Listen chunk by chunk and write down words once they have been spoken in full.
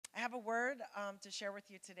have a word to share with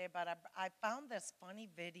you today, but I found this funny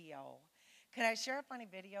video. Could I share a funny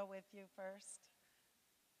video with you first?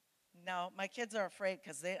 No, my kids are afraid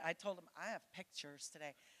because I told them I have pictures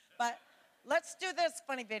today. But let's do this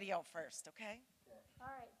funny video first, okay? All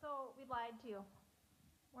right, so we lied to you.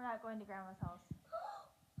 We're not going to Grandma's house,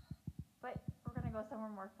 but we're gonna go somewhere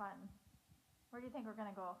more fun. Where do you think we're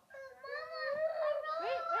gonna go?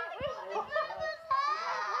 Wait.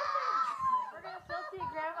 We're gonna still see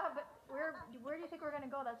Grandma, but where do you think we're gonna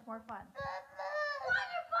go? That's more fun.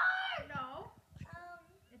 Water park. No,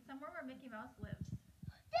 it's somewhere where Mickey Mouse lives.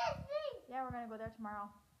 Disney. Yeah, we're gonna go there tomorrow.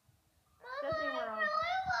 Mama, Disney I World.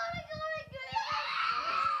 really want to go to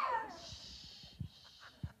Grandma's.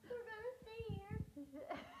 We're gonna stay here.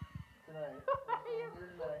 Tonight.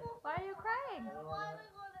 Why are you crying? Why are we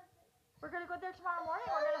going to? We're gonna go there tomorrow morning.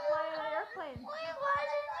 We're gonna fly on an airplane. Wait, why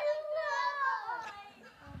did you lie?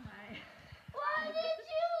 Oh my. Why did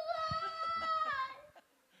you lie?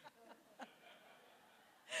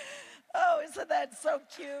 Oh, isn't that so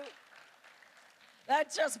cute?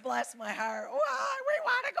 That just blessed my heart. Why we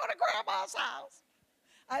want to go to Grandma's house.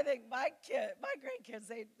 I think my grandkids,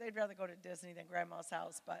 they'd rather go to Disney than Grandma's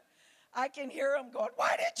house, but I can hear them going,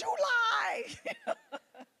 "Why did you lie?"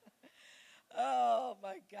 Oh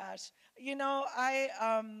my gosh!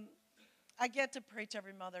 I get to preach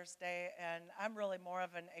every Mother's Day, and I'm really more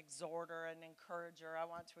of an exhorter and encourager. I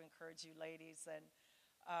want to encourage you, ladies, and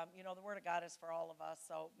the Word of God is for all of us.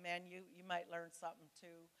 So, man, you might learn something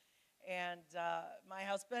too. And my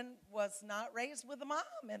husband was not raised with a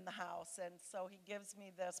mom in the house, and so he gives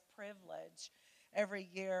me this privilege every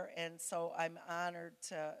year, and so I'm honored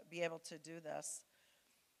to be able to do this.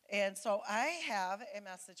 And so I have a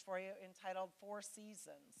message for you entitled Four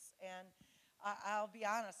Seasons. And I'll be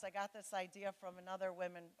honest, I got this idea from another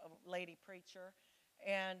lady preacher,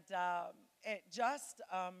 and it just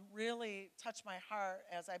really touched my heart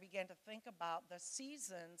as I began to think about the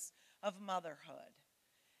seasons of motherhood.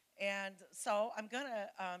 And so I'm going to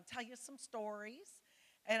tell you some stories,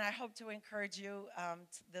 and I hope to encourage you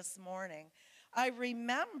this morning. I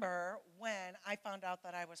remember when I found out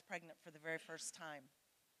that I was pregnant for the very first time.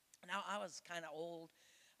 Now, I was kind of old.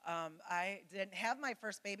 I didn't have my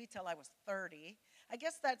first baby till I was 30. I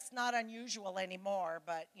guess that's not unusual anymore,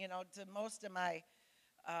 but, to most of my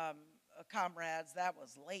comrades, that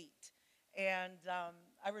was late. And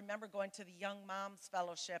I remember going to the Young Moms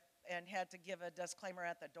Fellowship and had to give a disclaimer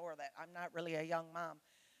at the door that I'm not really a young mom,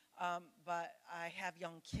 but I have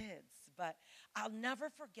young kids. But I'll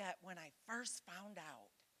never forget when I first found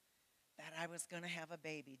out that I was going to have a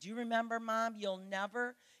baby. Do you remember, Mom?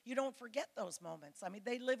 You don't forget those moments. I mean,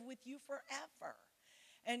 they live with you forever.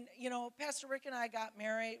 And, Pastor Rick and I got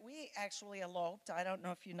married. We actually eloped. I don't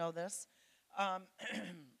know if you know this. I'm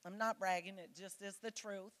not bragging. It just is the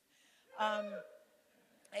truth.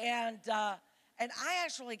 And I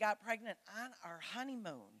actually got pregnant on our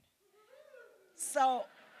honeymoon. So,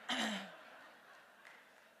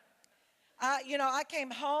 I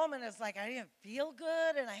came home and it's like I didn't feel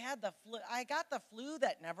good, and I had the flu. I got the flu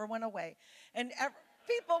that never went away. And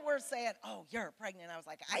people were saying, "Oh, you're pregnant." I was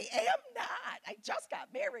like, "I am not. I just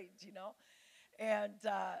got married." And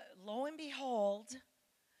lo and behold,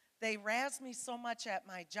 they razzed me so much at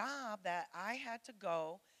my job that I had to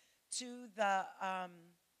go to the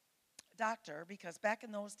doctor, because back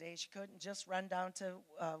in those days you couldn't just run down to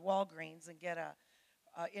Walgreens and get a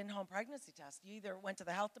in-home pregnancy test. You either went to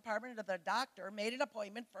the health department or the doctor, made an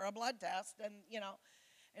appointment for a blood test,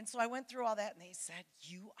 and so I went through all that, and they said,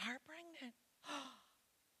 "You are pregnant."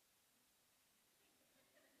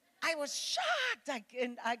 I was shocked.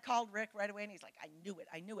 And I called Rick right away, and he's like, "I knew it.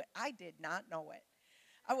 I did not know it."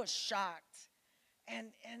 I was shocked.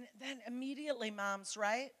 And then immediately, moms,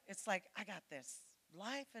 right? It's like, I got this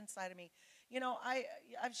life inside of me.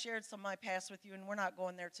 I've shared some of my past with you, and we're not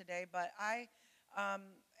going there today, but I,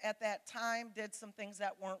 at that time, did some things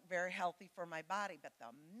that weren't very healthy for my body. But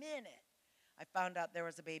the minute I found out there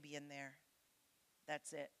was a baby in there,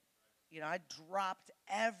 that's it. I dropped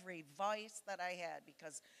every vice that I had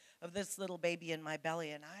because of this little baby in my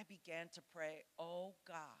belly, and I began to pray, "Oh,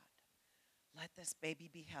 God, let this baby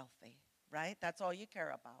be healthy," right? That's all you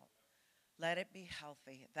care about. Let it be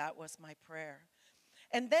healthy. That was my prayer.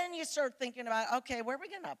 And then you start thinking about, okay, where are we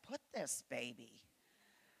going to put this baby?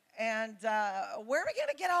 And where are we going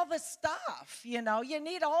to get all this stuff? You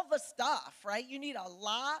need all the stuff, right? You need a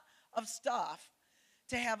lot of stuff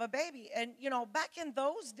to have a baby. And, back in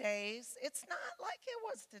those days, it's not like it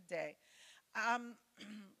was today.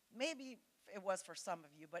 Maybe it was for some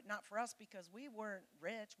of you, but not for us, because we weren't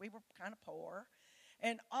rich. We were kind of poor.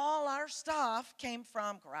 And all our stuff came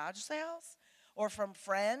from garage sales or from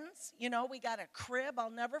friends. You know, we got a crib. I'll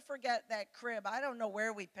never forget that crib. I don't know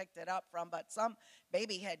where we picked it up from, but some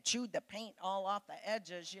baby had chewed the paint all off the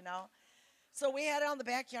edges, you know. So we had it on the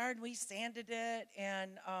backyard, and we sanded it,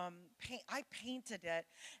 and I painted it,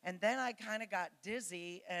 and then I kind of got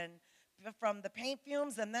dizzy and from the paint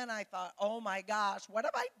fumes, and then I thought, oh my gosh, what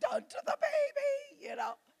have I done to the baby?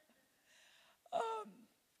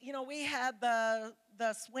 Um, we had the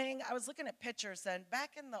swing. I was looking at pictures, and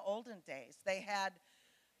back in the olden days, they had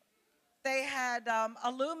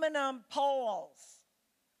aluminum poles.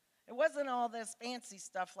 It wasn't all this fancy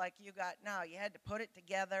stuff like you got now. You had to put it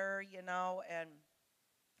together, and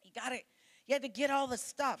you had to get all the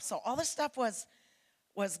stuff. So all the stuff was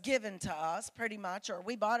given to us pretty much, or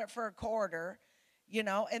we bought it for a quarter,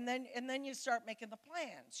 and then you start making the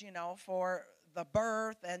plans, for the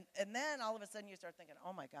birth, and then all of a sudden you start thinking,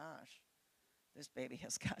 oh my gosh, this baby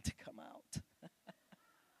has got to come out.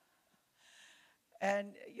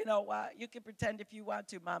 And you know what? You can pretend if you want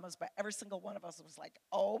to, mamas, but every single one of us was like,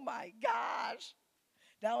 "Oh my gosh!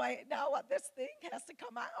 Now what? This thing has to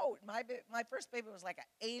come out." My first baby was like an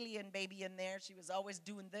alien baby in there. She was always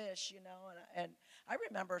doing this, and I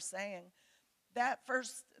remember saying that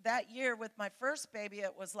year with my first baby,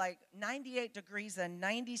 it was like 98 degrees and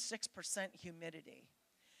 96% humidity.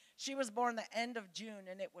 She was born the end of June,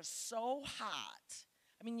 and it was so hot.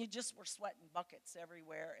 I mean, you just were sweating buckets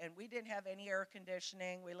everywhere, and we didn't have any air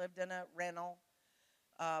conditioning. We lived in a rental,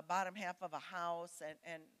 bottom half of a house,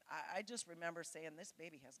 and I just remember saying, this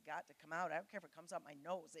baby has got to come out. I don't care if it comes out my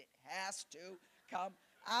nose. It has to come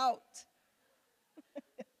out.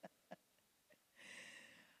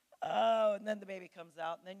 Oh, and then the baby comes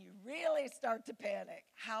out, and then you really start to panic.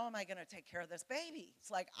 How am I going to take care of this baby?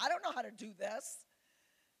 It's like, I don't know how to do this.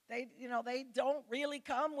 They don't really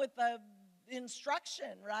come with the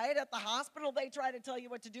instruction, right? At the hospital, they try to tell you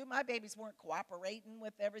what to do. My babies weren't cooperating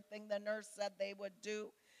with everything the nurse said they would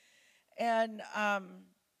do. And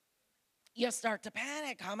you start to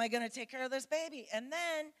panic. How am I going to take care of this baby? And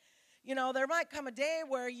then, there might come a day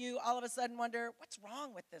where you all of a sudden wonder, what's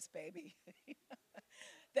wrong with this baby?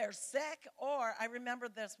 They're sick. Or I remember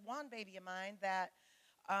this one baby of mine that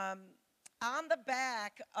on the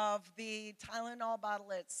back of the Tylenol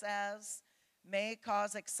bottle, it says, may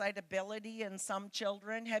cause excitability in some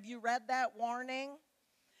children. Have you read that warning?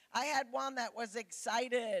 I had one that was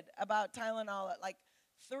excited about Tylenol at like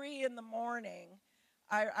 3 in the morning.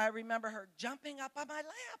 I remember her jumping up on my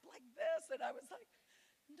lap like this, and I was like,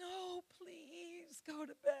 no, please go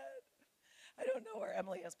to bed. I don't know where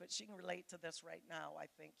Emily is, but she can relate to this right now, I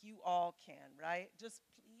think. You all can, right? Just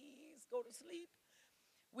please go to sleep.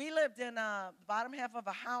 We lived in the bottom half of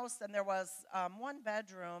a house, and there was one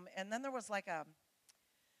bedroom, and then there was like I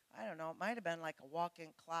don't know, it might have been like a walk-in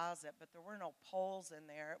closet, but there were no poles in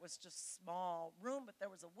there. It was just a small room, but there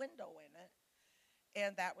was a window in it,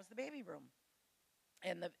 and that was the baby room.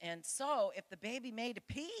 And so if the baby made a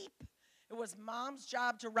peep, it was mom's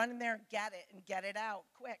job to run in there and get it out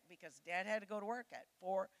quick, because dad had to go to work at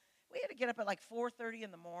 4. We had to get up at like 4:30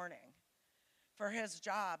 in the morning for his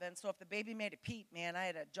job. And so if the baby made a peep, man, I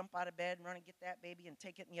had to jump out of bed and run and get that baby and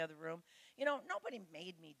take it in the other room. Nobody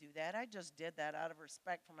made me do that. I just did that out of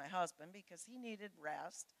respect for my husband because he needed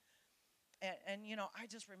rest. And I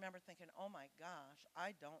just remember thinking, oh my gosh,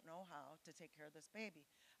 I don't know how to take care of this baby.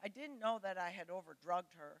 I didn't know that I had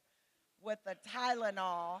overdrugged her with the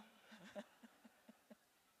Tylenol.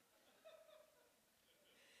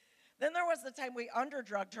 Then there was the time we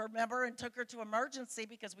underdrugged her, remember, and took her to emergency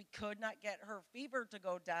because we could not get her fever to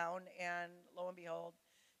go down. And lo and behold,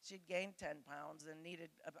 she'd gained 10 pounds and needed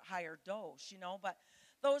a higher dose, But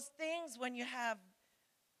those things when you have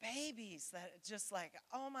babies that it's just like,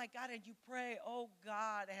 oh my God, and you pray, oh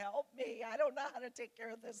God, help me. I don't know how to take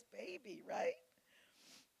care of this baby, right?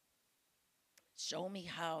 Show me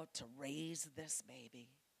how to raise this baby.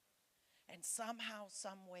 And somehow,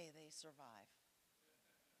 some way they survive.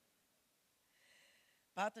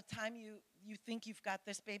 About the time you think you've got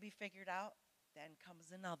this baby figured out, then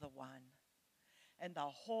comes another one. And the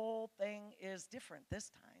whole thing is different this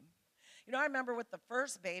time. I remember with the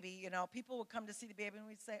first baby, people would come to see the baby and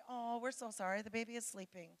we'd say, oh, we're so sorry, the baby is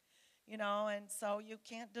sleeping. And so you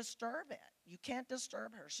can't disturb it. You can't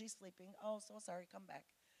disturb her. She's sleeping. Oh, so sorry, come back.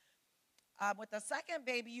 With the second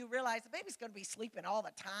baby, you realize the baby's going to be sleeping all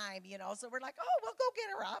the time, So we're like, oh, we'll go get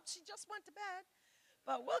her up. She just went to bed.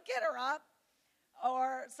 But we'll get her up.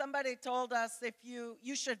 Or somebody told us if you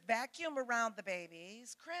should vacuum around the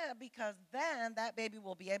baby's crib because then that baby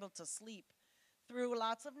will be able to sleep through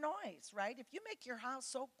lots of noise, right? If you make your house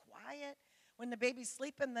so quiet when the baby's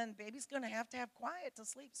sleeping, then the baby's going to have quiet to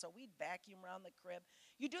sleep. So we'd vacuum around the crib.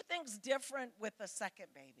 You do things different with the second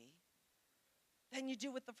baby than you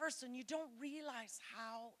do with the first, and you don't realize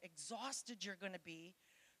how exhausted you're going to be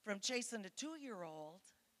from chasing a 2-year-old,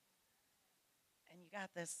 and you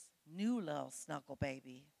got this new little snuggle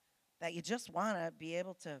baby that you just want to be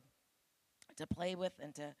able to play with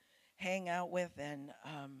and to hang out with. And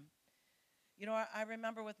I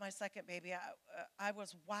remember with my second baby, I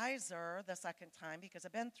was wiser the second time because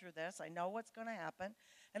I've been through this. I know what's going to happen.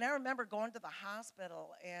 And I remember going to the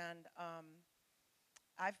hospital, and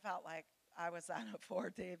I felt like I was on a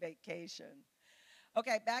 4-day vacation.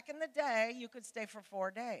 Okay, back in the day, you could stay for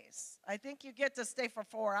 4 days. I think you get to stay for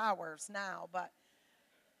 4 hours now, but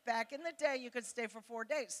back in the day, you could stay for 4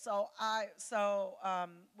 days. So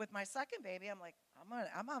with my second baby, I'm like,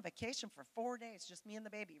 I'm on vacation for 4 days, just me and the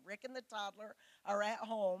baby. Rick and the toddler are at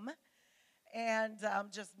home, and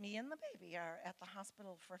just me and the baby are at the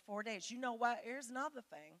hospital for 4 days. You know what? Here's another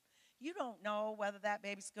thing. You don't know whether that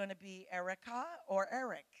baby's going to be Erica or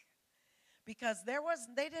Eric, because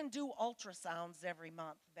they didn't do ultrasounds every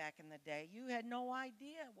month back in the day. You had no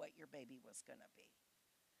idea what your baby was going to be.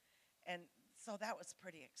 And so that was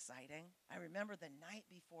pretty exciting. I remember the night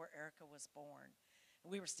before Erica was born,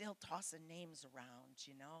 and we were still tossing names around,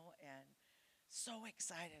 and so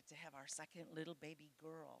excited to have our second little baby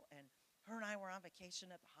girl. And her and I were on vacation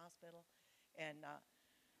at the hospital, and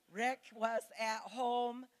Rick was at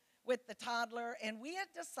home with the toddler, and we had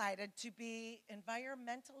decided to be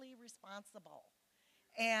environmentally responsible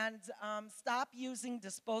and stop using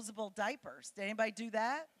disposable diapers. Did anybody do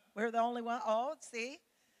that? We're the only one. Oh, see?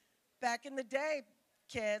 Back in the day,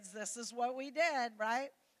 kids, this is what we did, right?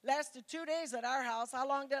 Lasted 2 days at our house. How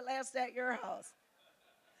long did it last at your house?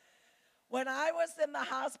 When I was in the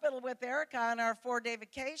hospital with Erica on our 4-day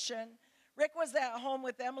vacation, Rick was at home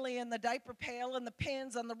with Emily in the diaper pail and the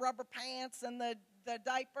pins and the rubber pants and the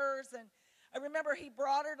diapers. And I remember he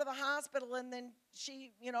brought her to the hospital, and then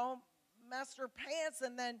she, messed her pants,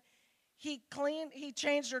 and then he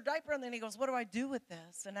changed her diaper, and then he goes, "What do I do with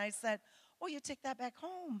this?" And I said, "Oh, you take that back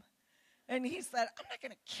home." And he said, "I'm not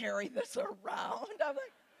going to carry this around." I'm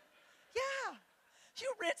like, "Yeah,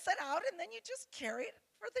 you rinse it out, and then you just carry it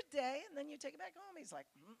for the day, and then you take it back home." He's like,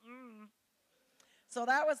 "Mm-mm." So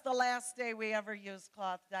that was the last day we ever used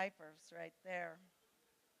cloth diapers right there.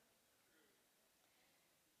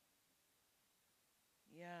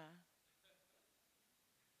 Yeah.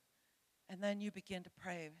 And then you begin to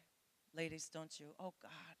pray, ladies, don't you? "Oh,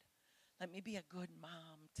 God, let me be a good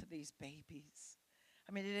mom to these babies."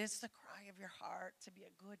 I mean, it is the cry of your heart to be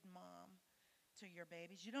a good mom to your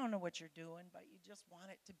babies. You don't know what you're doing, but you just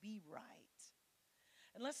want it to be right.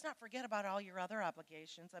 And let's not forget about all your other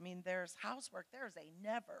obligations. I mean, there's housework. There's a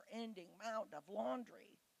never-ending mound of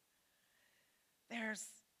laundry.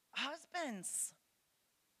 There's husbands.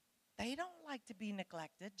 They don't like to be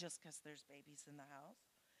neglected just because there's babies in the house.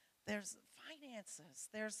 There's finances.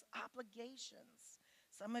 There's obligations.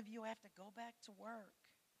 Some of you have to go back to work.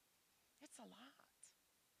 It's a lot.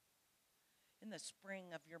 In the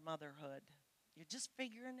spring of your motherhood, you're just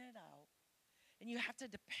figuring it out. And you have to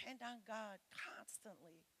depend on God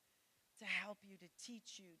constantly to help you, to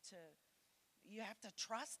teach you, you have to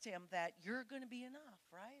trust him that you're going to be enough,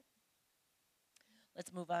 right?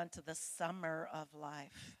 Let's move on to the summer of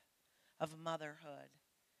life, of motherhood.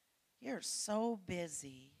 You're so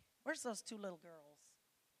busy. Where's those 2 little girls?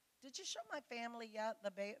 Did you show my family yet,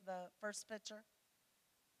 the first picture?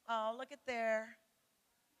 Oh, look at there.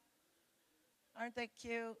 Aren't they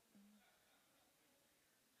cute?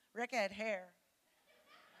 Rick had hair.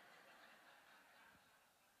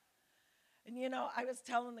 And I was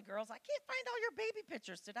telling the girls, I can't find all your baby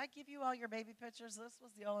pictures. Did I give you all your baby pictures? This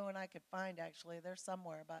was the only one I could find, actually. They're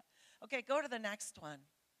somewhere. But okay, go to the next one.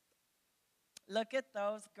 Look at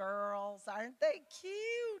those girls. Aren't they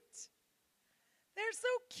cute? They're so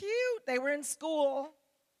cute. They were in school.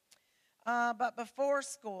 But before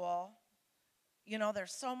school,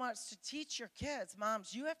 there's so much to teach your kids.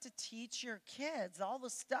 Moms, you have to teach your kids all the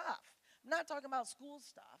stuff. I'm not talking about school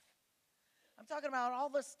stuff. I'm talking about all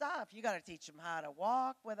the stuff. You got to teach them how to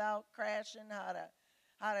walk without crashing,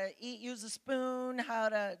 how to eat, use a spoon, how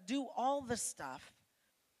to do all the stuff.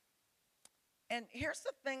 And here's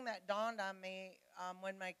the thing that dawned on me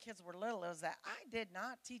when my kids were little is that I did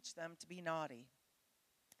not teach them to be naughty.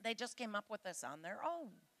 They just came up with this on their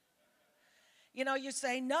own. You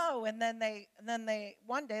say no, and then they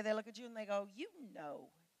one day they look at you and they go, "You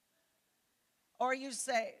know." Or you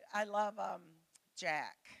say, I love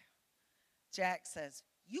Jack. Jack says,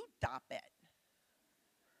 "You stop it."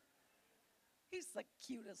 He's the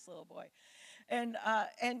cutest little boy. And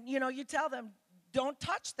you tell them, "Don't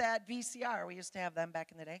touch that VCR." We used to have them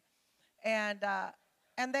back in the day. And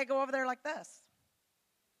And they go over there like this,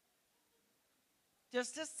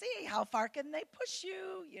 just to see how far can they push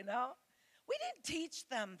you, you know. We didn't teach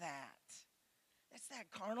them that. It's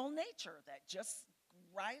that carnal nature that just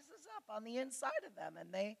rises up on the inside of them,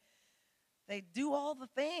 and they do all the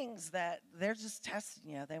things that they're just testing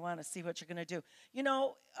you. They want to see what you're going to do. You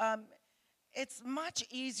know, it's much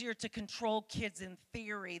easier to control kids in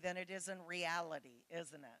theory than it is in reality,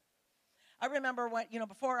 isn't it? I remember when,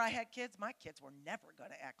 before I had kids, my kids were never going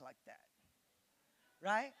to act like that,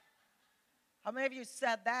 right? How many of you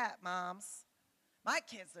said that, moms? My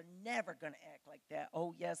kids are never going to act like that.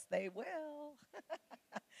 Oh, yes, they will.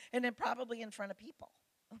 And then probably in front of people,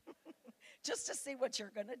 just to see what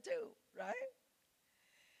you're going to do, right?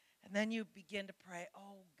 And then you begin to pray,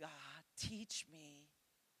 oh, God, teach me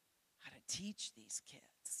how to teach these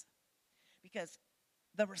kids. Because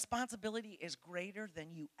the responsibility is greater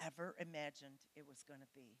than you ever imagined it was going to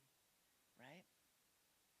be, right?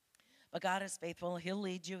 But God is faithful. He'll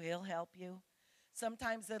lead you. He'll help you.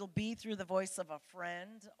 Sometimes it'll be through the voice of a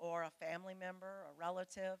friend or a family member, a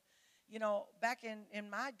relative. You know, back in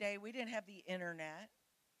my day, we didn't have the internet.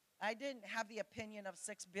 I didn't have the opinion of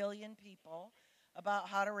 6 billion people about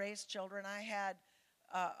how to raise children. I had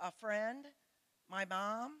a friend, my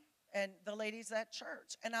mom, and the ladies at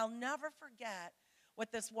church. And I'll never forget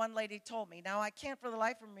what this one lady told me. Now, I can't for the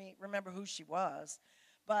life of me remember who she was,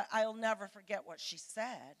 but I'll never forget what she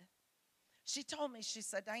said. She told me, she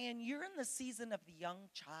said, Diane, you're in the season of the young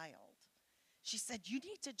child. She said, you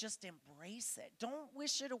need to just embrace it. Don't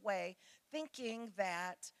wish it away, thinking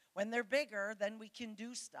that when they're bigger, then we can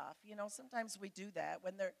do stuff. You know, sometimes we do that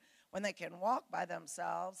when they can walk by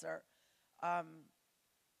themselves. Or,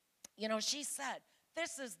 she said,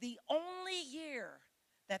 this is the only year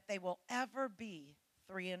that they will ever be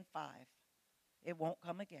 3 and 5. It won't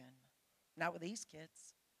come again. Not with these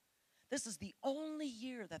kids. This is the only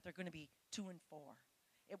year that they're going to be 2 and 4.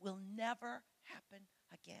 It will never happen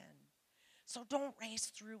again. So don't race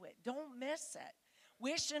through it. Don't miss it.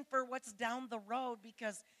 Wishing for what's down the road,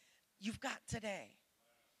 because you've got today.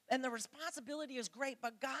 And the responsibility is great,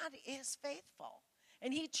 but God is faithful.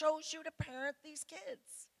 And he chose you to parent these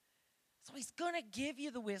kids. So he's going to give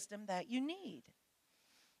you the wisdom that you need.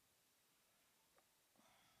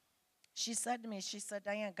 She said to me, she said,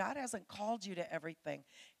 Diane, God hasn't called you to everything.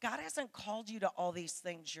 God hasn't called you to all these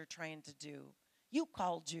things you're trying to do. You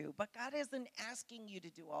called you, but God isn't asking you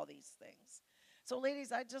to do all these things. So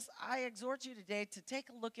ladies, I exhort you today to take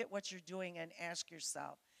a look at what you're doing and ask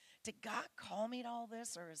yourself, did God call me to all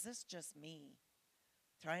this, or is this just me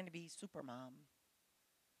trying to be super mom?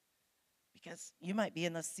 Because you might be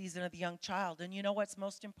in the season of the young child, and you know what's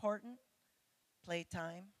most important?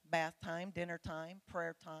 Playtime, bath time, dinner time,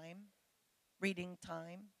 prayer time, reading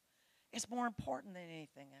time. It's more important than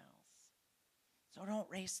anything else. So don't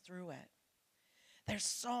race through it. There's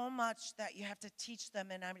so much that you have to teach them.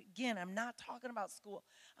 And I'm not talking about school.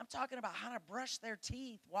 I'm talking about how to brush their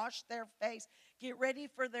teeth, wash their face, get ready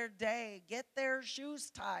for their day, get their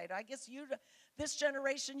shoes tied. I guess this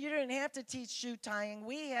generation, you didn't have to teach shoe tying.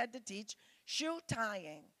 We had to teach shoe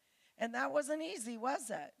tying. And that wasn't easy,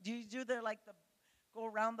 was it? Do you do the go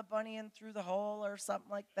around the bunny and through the hole or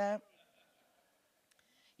something like that?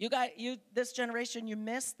 This generation, you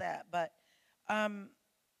missed that. But,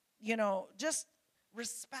 just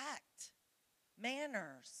respect,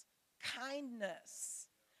 manners, kindness,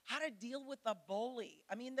 how to deal with a bully.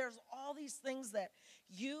 I mean, there's all these things that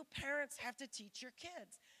you parents have to teach your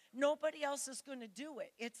kids. Nobody else is going to do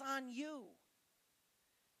it. It's on you.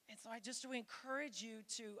 And so I just to encourage you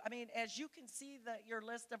to, as you can see that your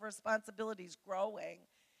list of responsibilities growing,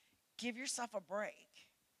 give yourself a break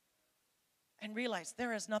and realize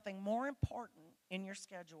there is nothing more important in your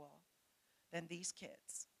schedule than these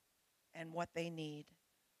kids and what they need.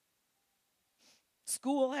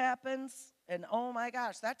 School happens, and oh my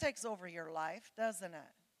gosh, that takes over your life, doesn't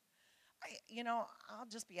it? I'll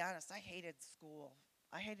just be honest, I hated school.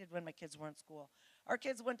 I hated when my kids were in school. Our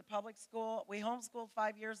kids went to public school. We homeschooled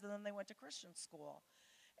 5 years, and then they went to Christian school.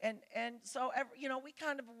 And so, we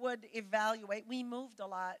kind of would evaluate. We moved a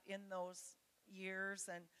lot in those years,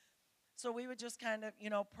 and so we would just kind of,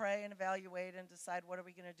 pray and evaluate and decide what are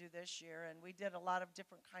we going to do this year. And we did a lot of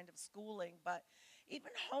different kind of schooling, but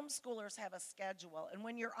even homeschoolers have a schedule. And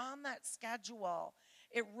when you're on that schedule,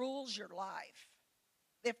 it rules your life.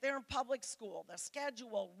 If they're in public school, the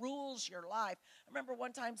schedule rules your life. I remember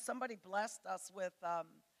one time somebody blessed us with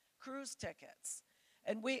cruise tickets.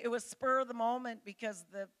 And it was spur of the moment because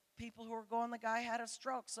the people who were going, the guy had a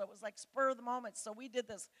stroke. So it was like spur of the moment. So we did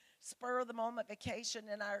this spur of the moment vacation,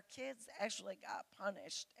 and our kids actually got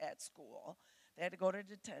punished at school They had to go to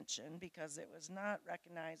detention because it was not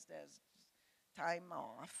recognized as time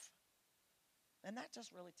off. And that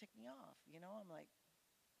just really ticked me off. I'm like,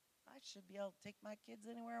 I should be able to take my kids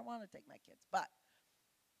anywhere I want to take my kids. But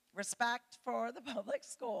respect for the public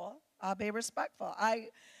school. I'll be respectful. I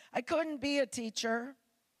couldn't be a teacher.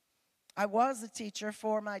 I was a teacher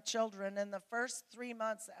for my children. In the first 3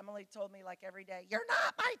 months, Emily told me like every day, "You're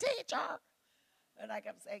not my teacher." And I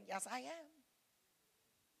kept saying, "Yes, I am."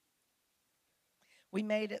 We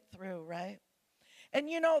made it through, right? And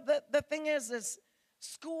the thing is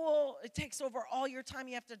school, it takes over all your time.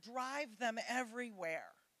 You have to drive them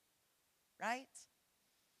everywhere, right?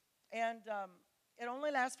 And it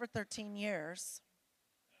only lasts for 13 years.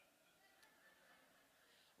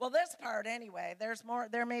 Well, this part anyway.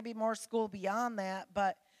 There may be more school beyond that,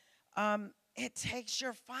 but it takes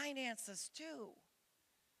your finances too.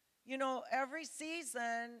 Every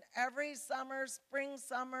season, every summer, spring,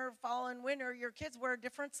 summer, fall, and winter, your kids wear a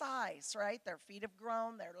different size, right? Their feet have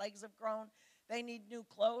grown, their legs have grown. They need new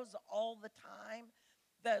clothes all the time.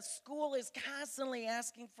 The school is constantly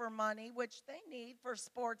asking for money, which they need for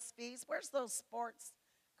sports fees. Where's those sports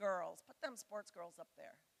girls? Put them sports girls up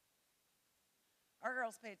there. Our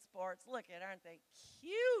girls paid sports. Look at, aren't they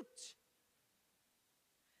cute?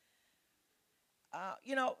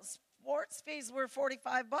 Sports fees were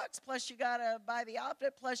 $45, plus you got to buy the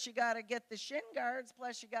outfit, plus you got to get the shin guards,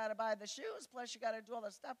 plus you got to buy the shoes, plus you got to do all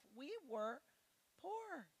the stuff. We were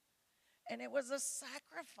poor, and it was a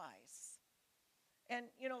sacrifice. And,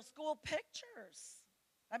 school pictures.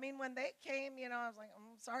 I mean, when they came, I was like,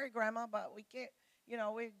 "I'm sorry, Grandma, but we can't,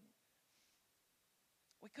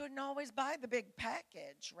 we couldn't always buy the big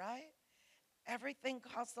package, right? Everything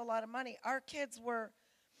cost a lot of money." Our kids were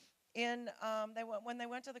when they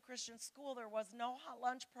went to the Christian school, there was no hot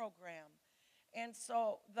lunch program. And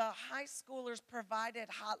so the high schoolers provided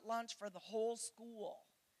hot lunch for the whole school.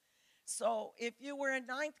 So if you were in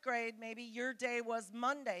 9th grade, maybe your day was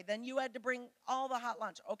Monday, then you had to bring all the hot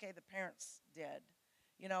lunch. Okay, the parents did.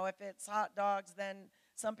 If it's hot dogs, then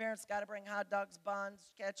some parents got to bring hot dogs,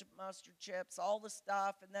 buns, ketchup, mustard, chips, all the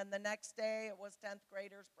stuff. And then the next day, it was 10th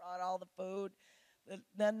graders brought all the food.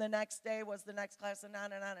 Then the next day was the next class, and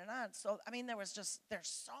on and on and on. So, I mean, there's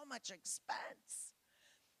so much expense.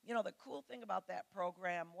 The cool thing about that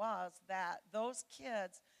program was that those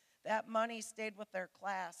kids, that money stayed with their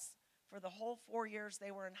class for the whole 4 years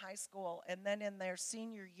they were in high school. And then in their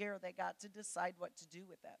senior year, they got to decide what to do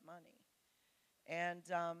with that money. And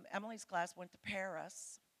Emily's class went to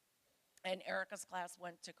Paris, and Erica's class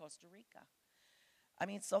went to Costa Rica. I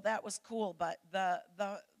mean, so that was cool, but the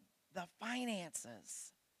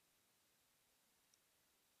finances,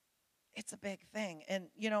 it's a big thing. And,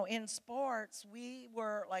 in sports, we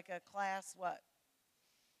were like a class,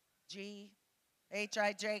 G,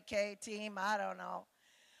 H-I-J-K team, I don't know.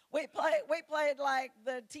 We played like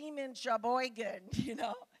the team in Sheboygan,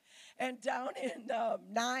 and down in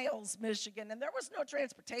Niles, Michigan. And there was no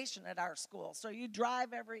transportation at our school. So you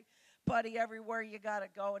drive everybody everywhere you got to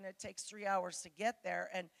go, and it takes 3 hours to get there.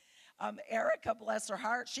 And Erica, bless her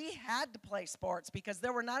heart, she had to play sports because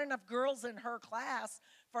there were not enough girls in her class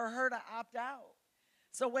for her to opt out.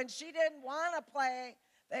 So when she didn't want to play,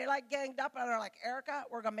 they ganged up on her like, "Erica,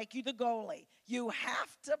 we're going to make you the goalie. You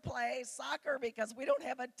have to play soccer because we don't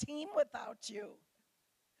have a team without you."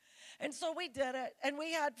 And so we did it, and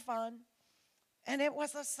we had fun, and it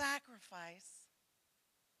was a sacrifice.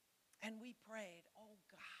 And we prayed, "Oh,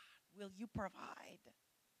 God, will you provide?"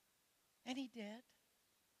 And he did.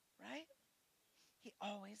 Right? He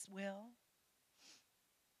always will.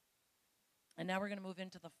 And now we're going to move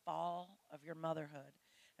into the fall of your motherhood.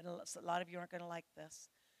 And a lot of you aren't going to like this,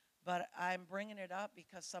 but I'm bringing it up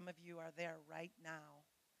because some of you are there right now.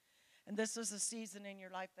 And this is a season in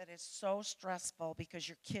your life that is so stressful because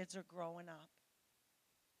your kids are growing up.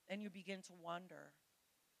 And you begin to wonder,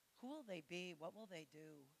 who will they be? What will they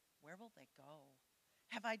do? Where will they go?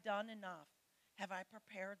 Have I done enough? Have I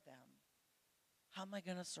prepared them? How am I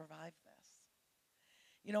going to survive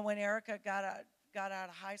this? When Erica got out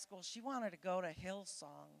of high school, she wanted to go to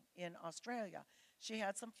Hillsong in Australia. She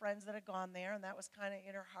had some friends that had gone there, and that was kind of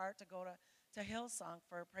in her heart to go to Hillsong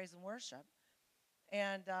for praise and worship.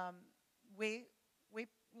 And we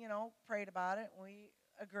prayed about it, and we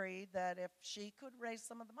agreed that if she could raise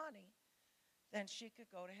some of the money, then she could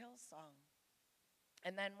go to Hillsong.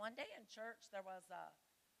 And then one day in church, there was a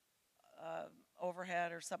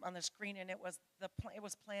overhead or something on the screen, and it was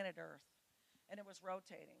planet Earth, and it was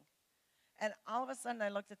rotating. And all of a sudden I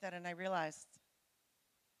looked at that and I realized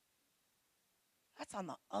that's on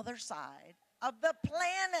the other side of the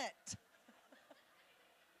planet.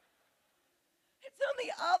 It's on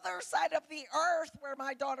the other side of the earth where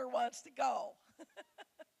my daughter wants to go.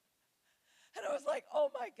 And I was like,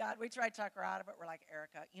 oh my God. We tried to talk her out of it. We're like,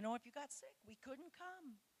 Erica, if you got sick, we couldn't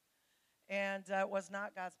come. And it was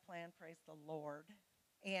not God's plan. Praise the Lord.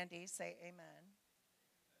 Andy, say amen.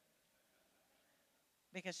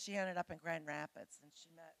 Because she ended up in Grand Rapids and she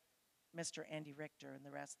met Mr. Andy Richter, and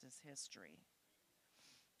the rest is history.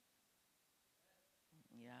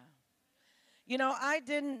 Yeah. I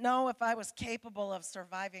didn't know if I was capable of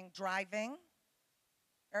surviving driving.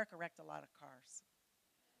 Erica wrecked a lot of cars.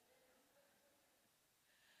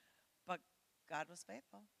 But God was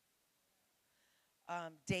faithful.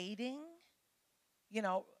 Dating,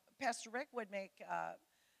 Pastor Rick would make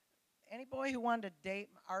any boy who wanted to date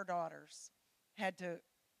our daughters had to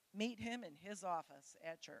meet him in his office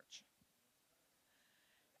at church.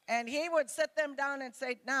 And he would sit them down and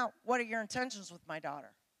say, now, what are your intentions with my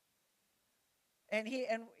daughter? And he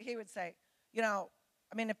would say,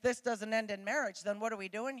 if this doesn't end in marriage, then what are we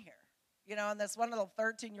doing here? And this one little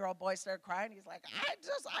 13-year-old boy started crying. He's like, I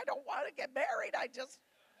don't want to get married. I just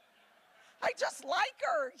like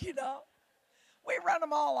her, We run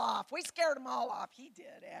them all off. We scared them all off. He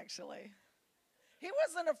did, actually. He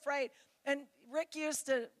wasn't afraid. And Rick used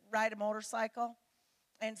to ride a motorcycle.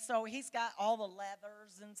 And so he's got all the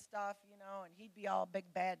leathers and stuff, and he'd be all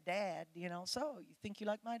big bad dad, So, you think you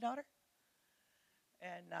like my daughter?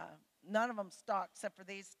 And none of them stalked except for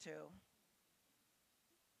these two.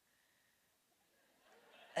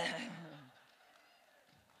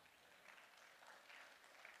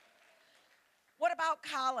 What about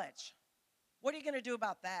college? What are you going to do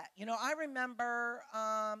about that? I remember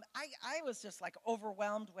I was just like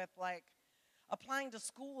overwhelmed with like applying to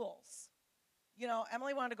schools.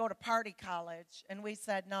 Emily wanted to go to Party College, and we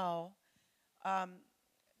said no.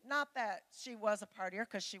 Not that she was a partier,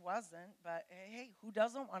 because she wasn't, but hey, who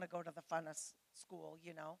doesn't want to go to the funnest school,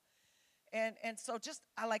 And so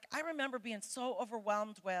I remember being so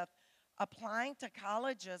overwhelmed with applying to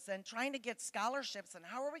colleges and trying to get scholarships, and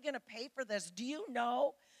how are we going to pay for this? Do you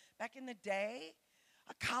know, back in the day,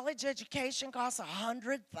 a college education costs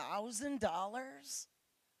 $100,000?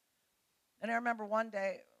 And I remember one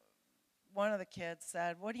day, one of the kids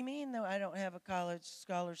said, what do you mean that I don't have a college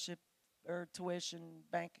scholarship or tuition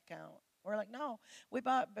bank account? We're like, no, we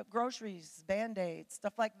bought groceries, Band-Aids,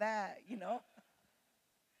 stuff like that,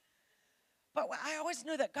 But I always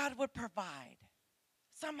knew that God would provide.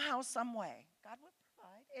 Somehow, some way, God would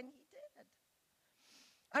provide, and he did.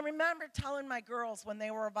 I remember telling my girls when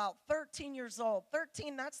they were about 13 years old,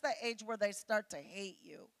 13, that's the age where they start to hate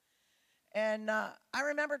you. And I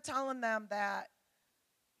remember telling them that,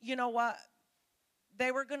 you know what,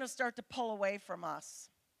 they were going to start to pull away from us.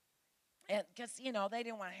 And because, they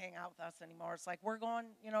didn't want to hang out with us anymore. It's like, we're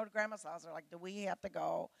going, to Grandma's house. They're like, do we have to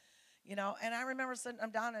go? And I remember sitting them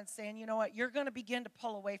down and saying, you know what, you're going to begin to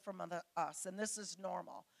pull away from us, and this is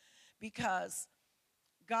normal. Because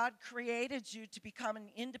God created you to become an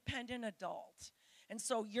independent adult. And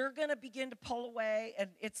so you're going to begin to pull away, and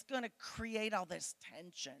it's going to create all this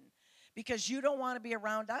tension. Because you don't want to be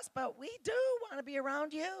around us, but we do want to be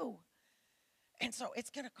around you. And so it's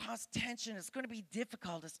going to cause tension. It's going to be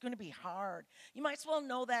difficult. It's going to be hard. You might as well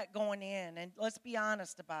know that going in, and let's be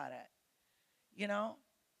honest about it.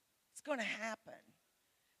 It's going to happen.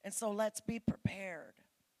 And so let's be prepared.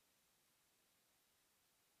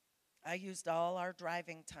 I used all our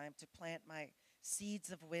driving time to plant my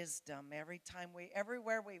seeds of wisdom.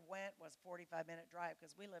 Everywhere we went was 45-minute drive,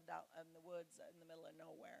 because we lived out in the woods in the middle of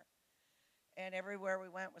nowhere. And everywhere we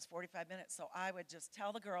went was 45 minutes. So I would just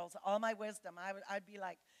tell the girls all my wisdom. I'd be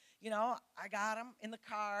like, I got them in the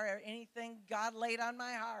car, or anything God laid on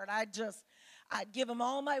my heart. I'd give them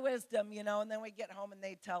all my wisdom, and then we'd get home and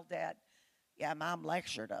they'd tell Dad, yeah, Mom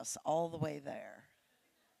lectured us all the way there.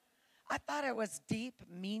 I thought it was deep,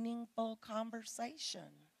 meaningful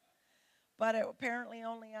conversation, but it apparently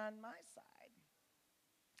only on my side.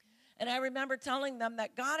 And I remember telling them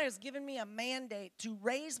that God has given me a mandate to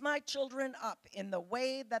raise my children up in the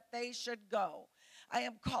way that they should go. I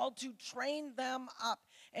am called to train them up.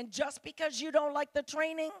 And just because you don't like the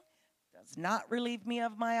training does not relieve me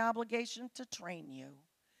of my obligation to train you.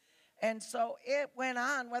 And so it went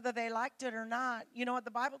on, whether they liked it or not. You know what the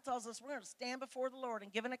Bible tells us? We're going to stand before the Lord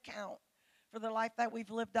and give an account for the life that we've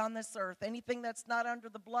lived on this earth. Anything that's not under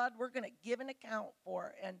the blood, we're going to give an account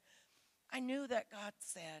for. And I knew that God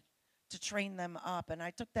said to train them up, and I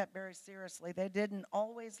took that very seriously. They didn't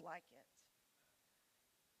always like it.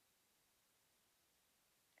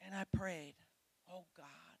 And I prayed, oh God,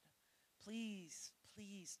 please,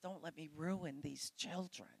 please don't let me ruin these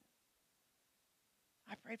children.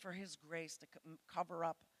 I prayed for his grace to cover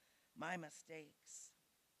up my mistakes.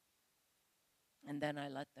 And then I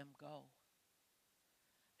let them go.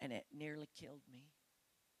 And it nearly killed me.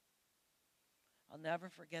 I'll never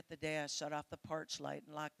forget the day I shut off the porch light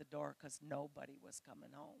and locked the door because nobody was coming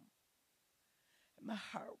home. And my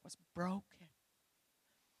heart was broken.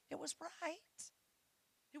 It was right.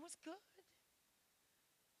 It was good.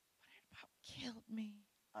 But it about killed me.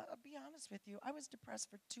 I'll be honest with you. I was depressed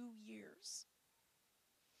for 2 years.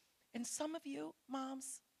 And some of you,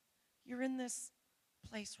 moms, you're in this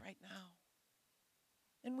place right now.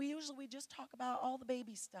 And we just talk about all the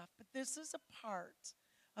baby stuff. But this is a part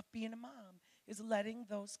of being a mom, is letting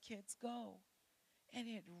those kids go. And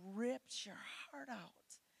it rips your heart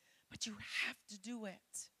out. But you have to do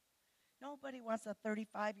it. Nobody wants a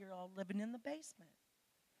 35-year-old living in the basement.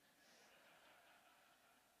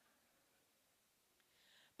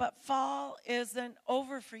 But fall isn't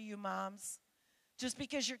over for you, moms. Just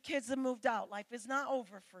because your kids have moved out, life is not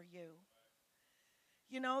over for you.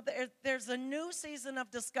 You know, there's a new season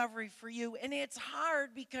of discovery for you, and it's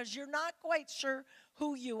hard because you're not quite sure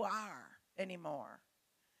who you are anymore.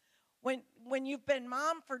 When you've been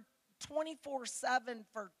mom for 24/7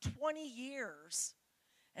 for 20 years,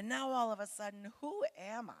 and now all of a sudden, who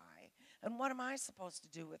am I? And what am I supposed to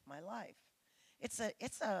do with my life? It's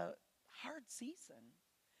a hard season.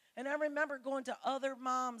 And I remember going to other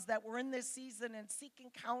moms that were in this season and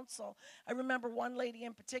seeking counsel. I remember one lady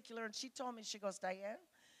in particular, and she told me, she goes, Diane,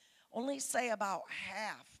 only say about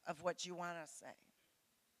half of what you want to say,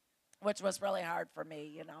 which was really hard for me,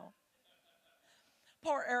 you know.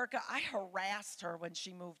 Poor Erica, I harassed her when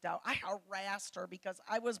she moved out. I harassed her because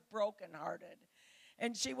I was brokenhearted.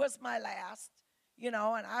 And she was my last, you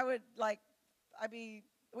know, and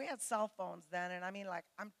we had cell phones then, and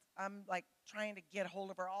I'm like trying to get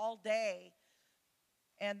hold of her all day.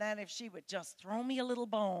 And then if she would just throw me a little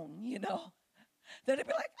bone, you know, then it'd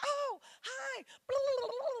be like, oh, hi, blah, blah,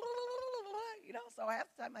 blah, blah, blah, you know. So half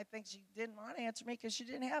the time I think she didn't want to answer me because she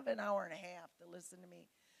didn't have an hour and a half to listen to me.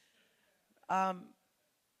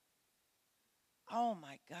 Oh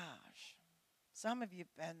my gosh. Some of you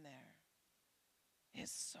have been there.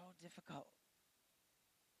 It's so difficult.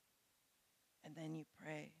 And then you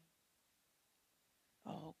pray,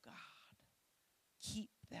 oh God, keep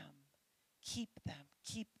them, keep them,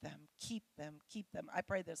 keep them, keep them, keep them. I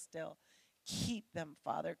pray this still. Keep them,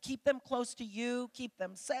 Father. Keep them close to you. Keep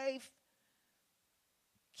them safe.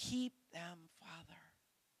 Keep them, Father.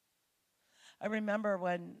 I remember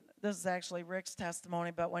when, this is actually Rick's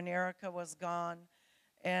testimony, but when Erica was gone,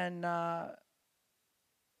 and,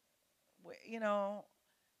 you know,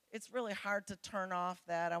 it's really hard to turn off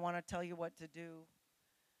that. I want to tell you what to do,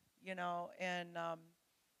 you know. And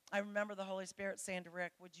I remember the Holy Spirit saying to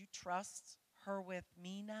Rick, would you trust her with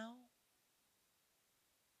me now?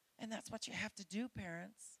 And that's what you have to do,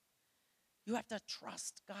 parents. You have to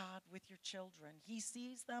trust God with your children. He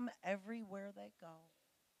sees them everywhere they go.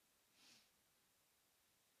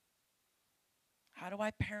 How do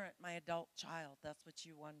I parent my adult child? That's what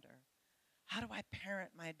you wonder. How do I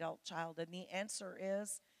parent my adult child? And the answer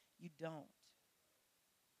is, you don't.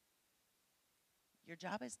 Your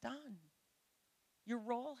job is done. Your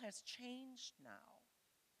role has changed now.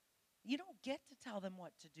 You don't get to tell them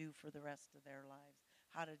what to do for the rest of their lives,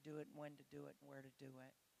 how to do it and when to do it and where to do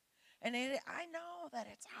it. And I know that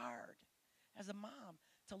it's hard as a mom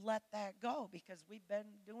to let that go because we've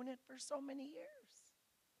been doing it for so many years.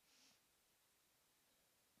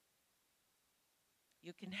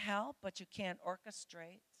 You can help, but you can't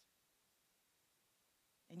orchestrate.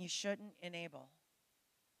 And you shouldn't enable.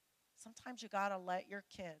 Sometimes you got to let your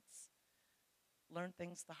kids learn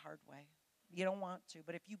things the hard way. You don't want to,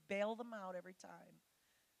 but if you bail them out every time,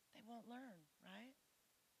 they won't learn, right?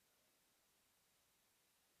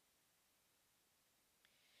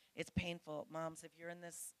 It's painful, moms, if you're in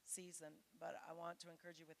this season, but I want to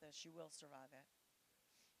encourage you with this. You will survive it.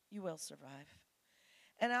 You will survive.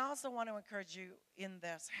 And I also want to encourage you in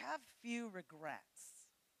this. Have few regrets.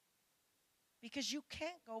 Because you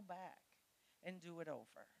can't go back and do it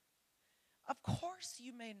over. Of course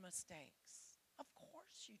you made mistakes. Of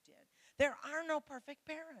course you did. There are no perfect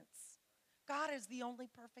parents. God is the only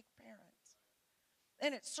perfect parent.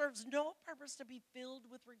 And it serves no purpose to be filled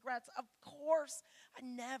with regrets. Of course, I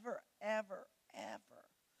never, ever,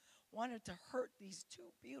 ever wanted to hurt these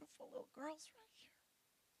two beautiful little girls right here.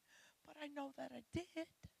 But I know that I did.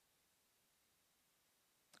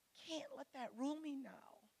 Can't let that rule me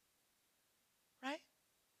now. Right?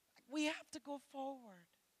 We have to go forward.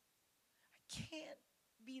 I can't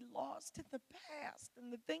be lost in the past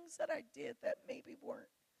and the things that I did that maybe weren't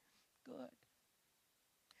good.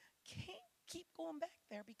 Can't keep going back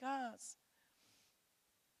there because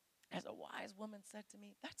As a wise woman said to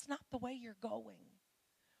me, that's not the way you're going.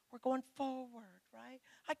 We're going forward, right?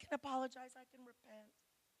 I can apologize. I can repent.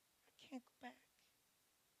 I can't go back.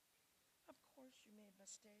 Of course you made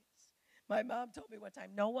mistakes. My mom told me one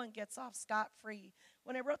time, no one gets off scot-free.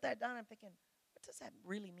 When I wrote that down, I'm thinking, what does that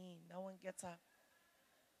really mean? No one gets off.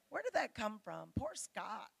 Where did that come from? Poor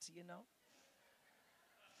Scott, you know.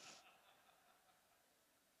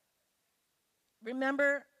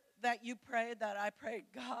 Remember that you prayed that I prayed,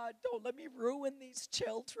 God, don't let me ruin these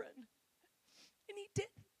children. And he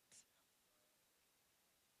didn't.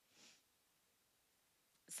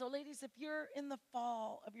 So, ladies, if you're in the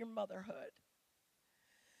fall of your motherhood,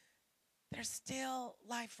 there's still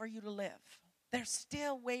life for you to live. There's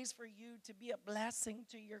still ways for you to be a blessing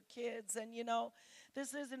to your kids. And, you know,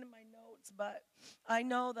 this isn't in my notes, but I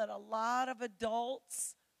know that a lot of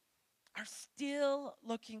adults are still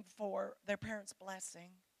looking for their parents'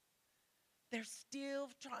 blessing. They're still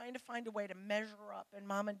trying to find a way to measure up in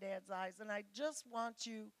mom and dad's eyes. And I just want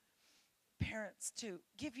you, parents, to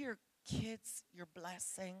give your kids your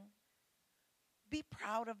blessing. Be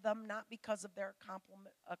proud of them, not because of their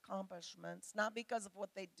accomplishments, not because of what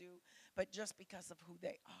they do, but just because of who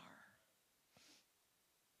they are.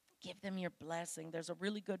 Give them your blessing. There's a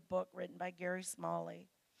really good book written by Gary Smalley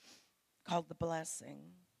called The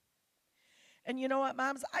Blessing. And you know what,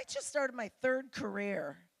 moms? I just started my third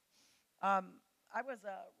career. I was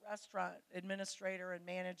a restaurant administrator and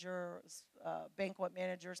manager, banquet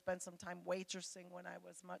manager, spent some time waitressing when I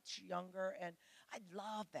was much younger, and I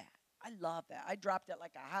love that. I love that. I dropped it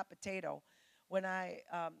like a hot potato when I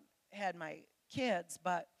had my kids,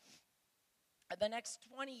 but the next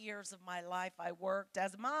 20 years of my life, I worked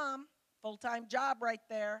as a mom, full-time job right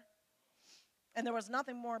there, and there was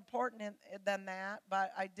nothing more important than that,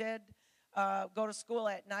 but I did go to school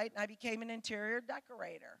at night, and I became an interior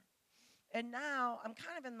decorator. And now I'm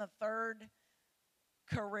kind of in the third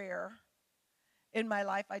career in my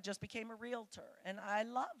life. I just became a realtor, and I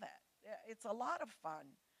love it. It's a lot of fun.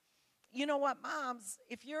 You know what, moms?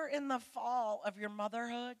 If you're in the fall of your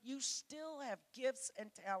motherhood, you still have gifts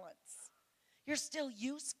and talents. You're still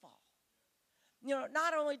useful. You know,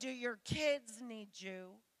 not only do your kids need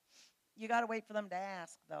you, you got to wait for them to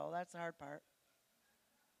ask, though. That's the hard part.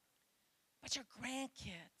 But your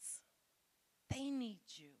grandkids, they need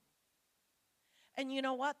you. And you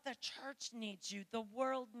know what? The church needs you. The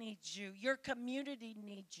world needs you. Your community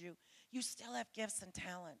needs you. You still have gifts and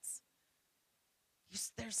talents.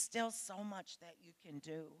 There's still so much that you can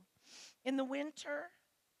do. In the winter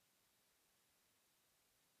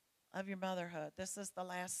of your motherhood, this is the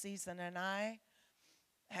last season, and I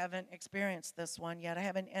haven't experienced this one yet. I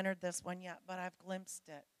haven't entered this one yet, but I've glimpsed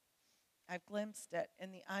it. I've glimpsed it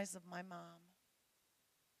in the eyes of my mom.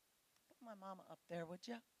 Put my mama up there, would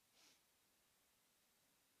you?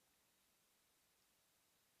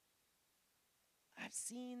 I've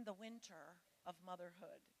seen the winter of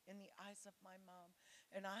motherhood in the eyes of my mom,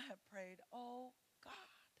 and I have prayed, oh God,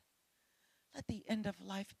 let the end of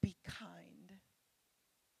life be kind.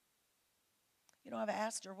 You know, I've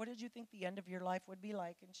asked her, what did you think the end of your life would be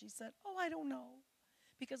like? And she said, oh, I don't know,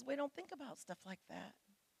 because we don't think about stuff like that.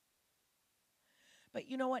 But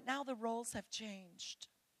you know what? Now the roles have changed.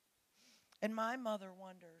 And my mother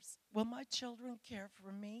wonders, will my children care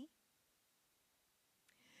for me?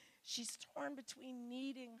 She's torn between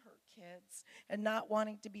needing her kids and not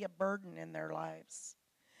wanting to be a burden in their lives.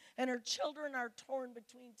 And her children are torn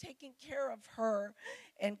between taking care of her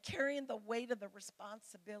and carrying the weight of the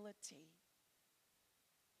responsibility.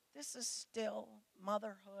 This is still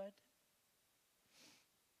motherhood.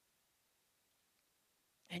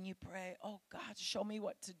 And you pray, oh God, show me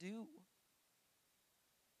what to do.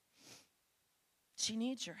 She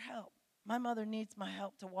needs your help. My mother needs my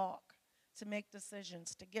help to walk, to make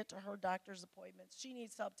decisions, to get to her doctor's appointments. She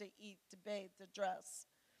needs help to eat, to bathe, to dress.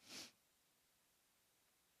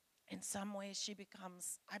 In some ways,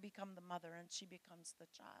 I become the mother and she becomes the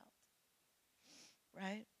child.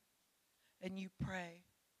 Right? And you pray,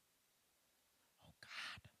 oh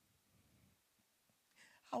God,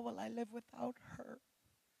 how will I live without her?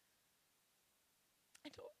 I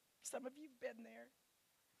know some of you've been there.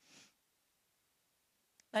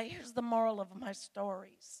 Now, here's the moral of my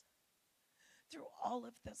stories. Through all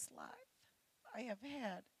of this life, I have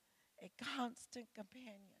had a constant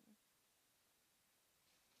companion.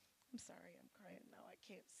 I'm sorry, I'm crying now. I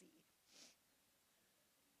can't see.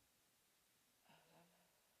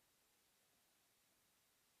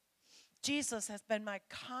 Jesus has been my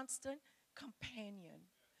constant companion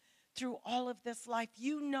through all of this life.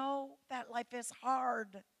 You know that life is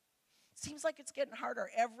hard. Seems like it's getting harder.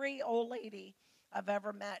 Every old lady I've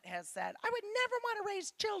ever met has said, I would never want to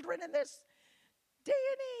raise children in this day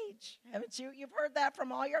and age. Haven't you? You've heard that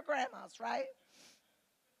from all your grandmas, right?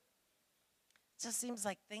 It just seems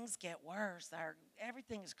like things get worse.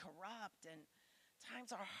 Everything is corrupt and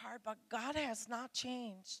times are hard, but God has not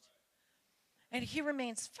changed. And he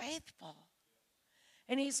remains faithful.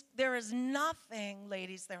 And there is nothing,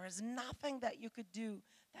 ladies, there is nothing that you could do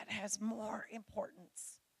that has more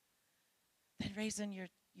importance than raising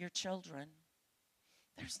your children.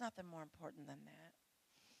 There's nothing more important than that.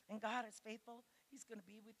 And God is faithful. He's going to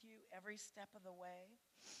be with you every step of the way.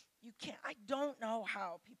 I don't know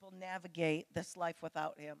how people navigate this life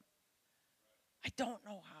without him. I don't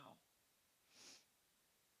know how.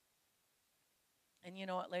 And you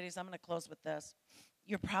know what, ladies, I'm going to close with this.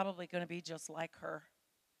 You're probably going to be just like her.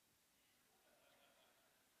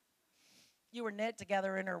 You were knit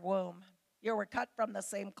together in her womb. You were cut from the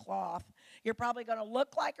same cloth. You're probably going to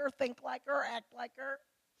look like her, think like her, act like her.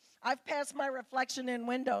 I've passed my reflection in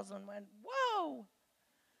windows and went, whoa,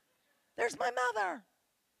 there's my mother.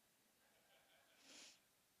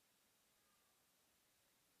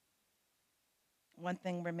 One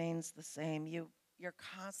thing remains the same. Your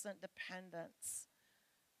constant dependence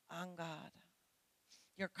on God.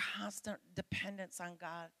 Your constant dependence on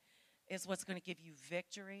God is what's going to give you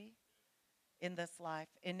victory in this life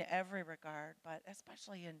in every regard, but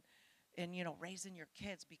especially in raising your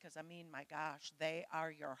kids, because I mean, my gosh, they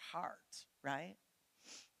are your heart, right?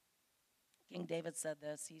 King David said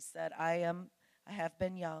this. He said, I have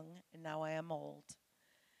been young and now I am old,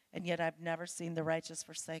 and yet I've never seen the righteous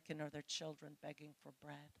forsaken or their children begging for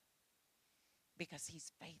bread, because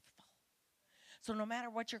he's faithful. So no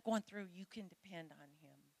matter what you're going through, you can depend on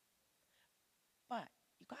him. But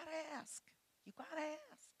you got to ask. You got to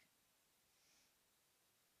ask.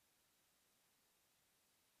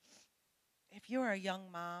 If you're a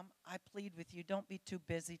young mom, I plead with you, don't be too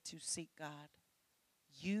busy to seek God.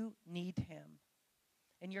 You need him.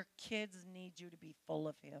 And your kids need you to be full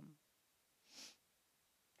of him.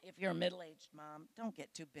 If you're a middle-aged mom, don't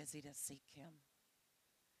get too busy to seek him,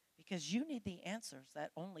 because you need the answers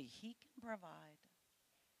that only he can provide.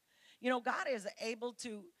 You know, God is able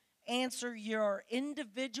to answer your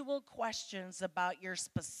individual questions about your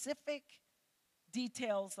specific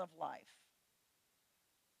details of life.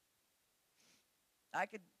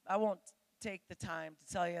 I won't take the time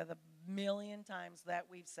to tell you the million times that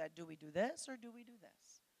we've said, do we do this or do we do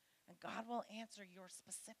this? And God will answer your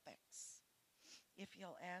specifics if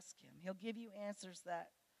you'll ask him. He'll give you answers that,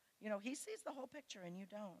 he sees the whole picture and you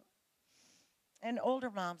don't. And older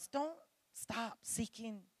moms, don't stop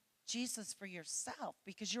seeking Jesus for yourself,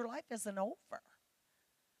 because your life isn't over.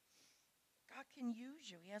 God can use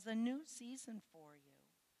you. He has a new season for you.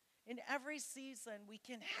 In every season, we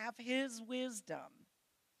can have his wisdom,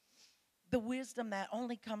 the wisdom that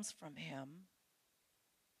only comes from him.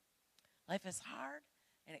 Life is hard,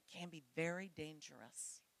 and it can be very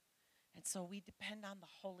dangerous. And so we depend on the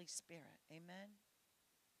Holy Spirit. Amen?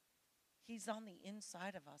 He's on the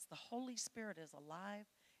inside of us. The Holy Spirit is alive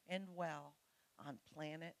and well on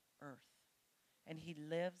planet Earth, and he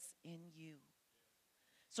lives in you.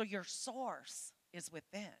 So your source is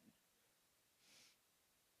within.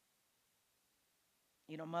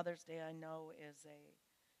 Mother's Day, I know,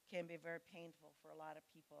 can be very painful for a lot of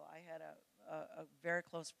people. I had a very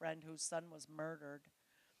close friend whose son was murdered.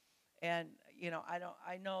 And,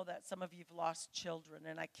 I know that some of you've lost children,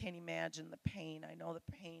 and I can't imagine the pain. I know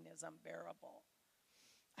the pain is unbearable.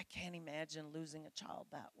 I can't imagine losing a child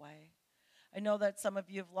that way. I know that some of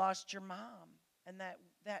you have lost your mom, and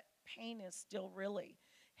that pain is still really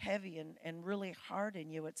heavy and really hard in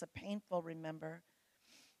you. It's a painful reminder.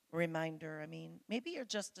 I mean, maybe you're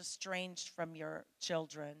just estranged from your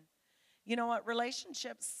children. You know what?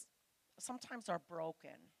 Relationships sometimes are broken.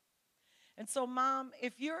 And so, Mom,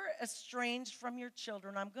 if you're estranged from your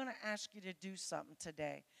children, I'm going to ask you to do something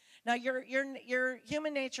today. Now, your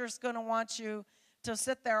human nature is going to want you to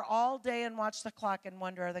sit there all day and watch the clock and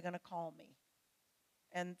wonder, are they going to call me?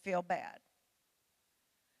 And feel bad.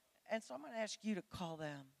 And so I'm going to ask you to call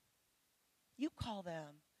them. You call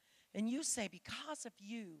them. And you say, because of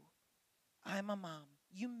you, I'm a mom.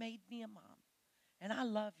 You made me a mom. And I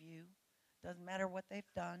love you. Doesn't matter what they've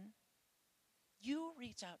done. You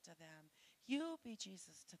reach out to them. You be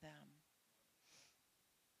Jesus to them.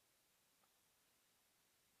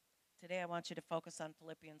 Today I want you to focus on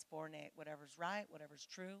Philippians 4:8. Whatever's right, whatever's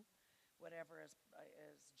true, whatever is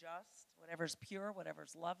just, whatever's pure,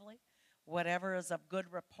 whatever's lovely, whatever is of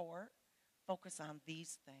good report, focus on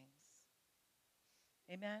these things.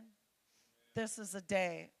 Amen? This is a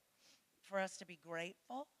day for us to be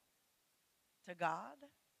grateful to God,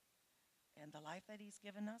 and the life that he's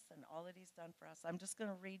given us and all that he's done for us. I'm just going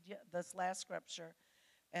to read you this last scripture,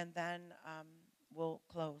 and then we'll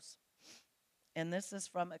close. And this is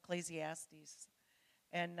from Ecclesiastes.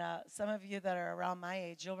 And some of you that are around my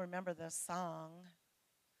age, you'll remember this song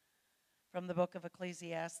from the book of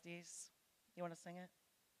Ecclesiastes. You want to sing it?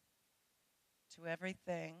 To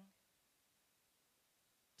everything,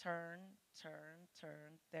 turn, turn,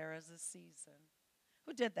 turn. There is a season.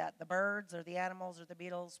 Who did that? The birds or the animals or the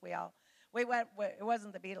Beatles? It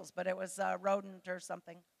wasn't the Beatles, but it was Rodent or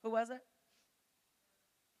something. Who was it?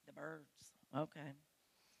 The birds. Okay.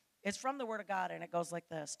 It's from the Word of God, and it goes like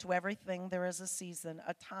this. To everything there is a season,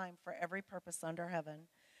 a time for every purpose under heaven,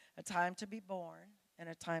 a time to be born and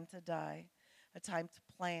a time to die, a time to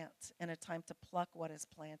plant and a time to pluck what is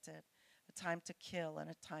planted, a time to kill and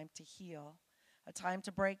a time to heal, a time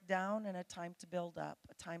to break down and a time to build up,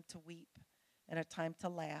 a time to weep and a time to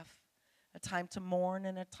laugh, a time to mourn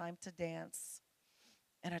and a time to dance,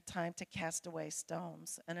 and a time to cast away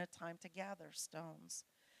stones and a time to gather stones,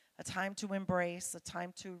 a time to embrace, a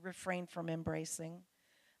time to refrain from embracing,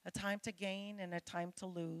 a time to gain and a time to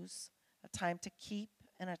lose, a time to keep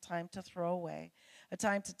and a time to throw away, a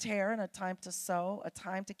time to tear and a time to sow, a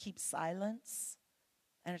time to keep silence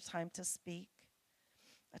and a time to speak,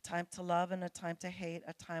 a time to love and a time to hate,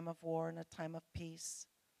 a time of war and a time of peace.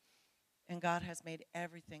 And God has made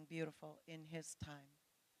everything beautiful in his time.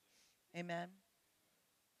 Amen.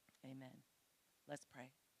 Amen. Let's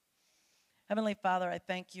pray. Heavenly Father, I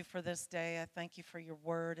thank you for this day. I thank you for your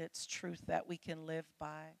word. It's truth that we can live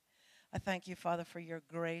by. I thank you, Father, for your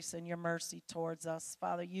grace and your mercy towards us.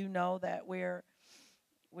 Father, you know that we're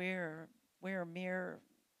mere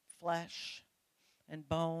flesh and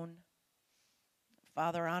bone.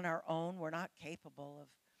 Father, on our own, we're not capable of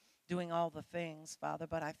doing all the things, Father,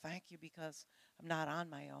 but I thank you because I'm not on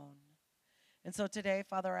my own. And so today,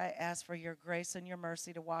 Father, I ask for your grace and your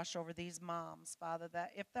mercy to wash over these moms, Father,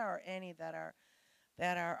 that if there are any that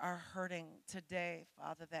are hurting today,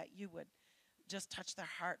 Father, that you would just touch their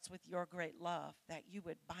hearts with your great love, that you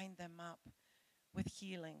would bind them up with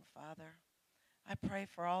healing, Father. I pray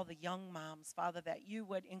for all the young moms, Father, that you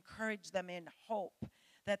would encourage them in hope,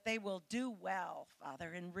 that they will do well,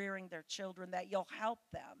 Father, in rearing their children, that you'll help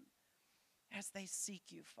them as they seek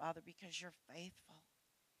you, Father, because you're faithful.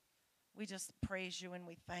 We just praise you and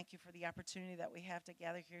we thank you for the opportunity that we have to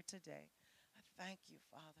gather here today. I thank you,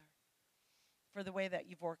 Father, for the way that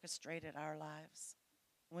you've orchestrated our lives.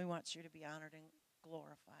 We want you to be honored and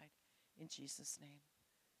glorified in Jesus' name.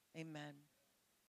 Amen.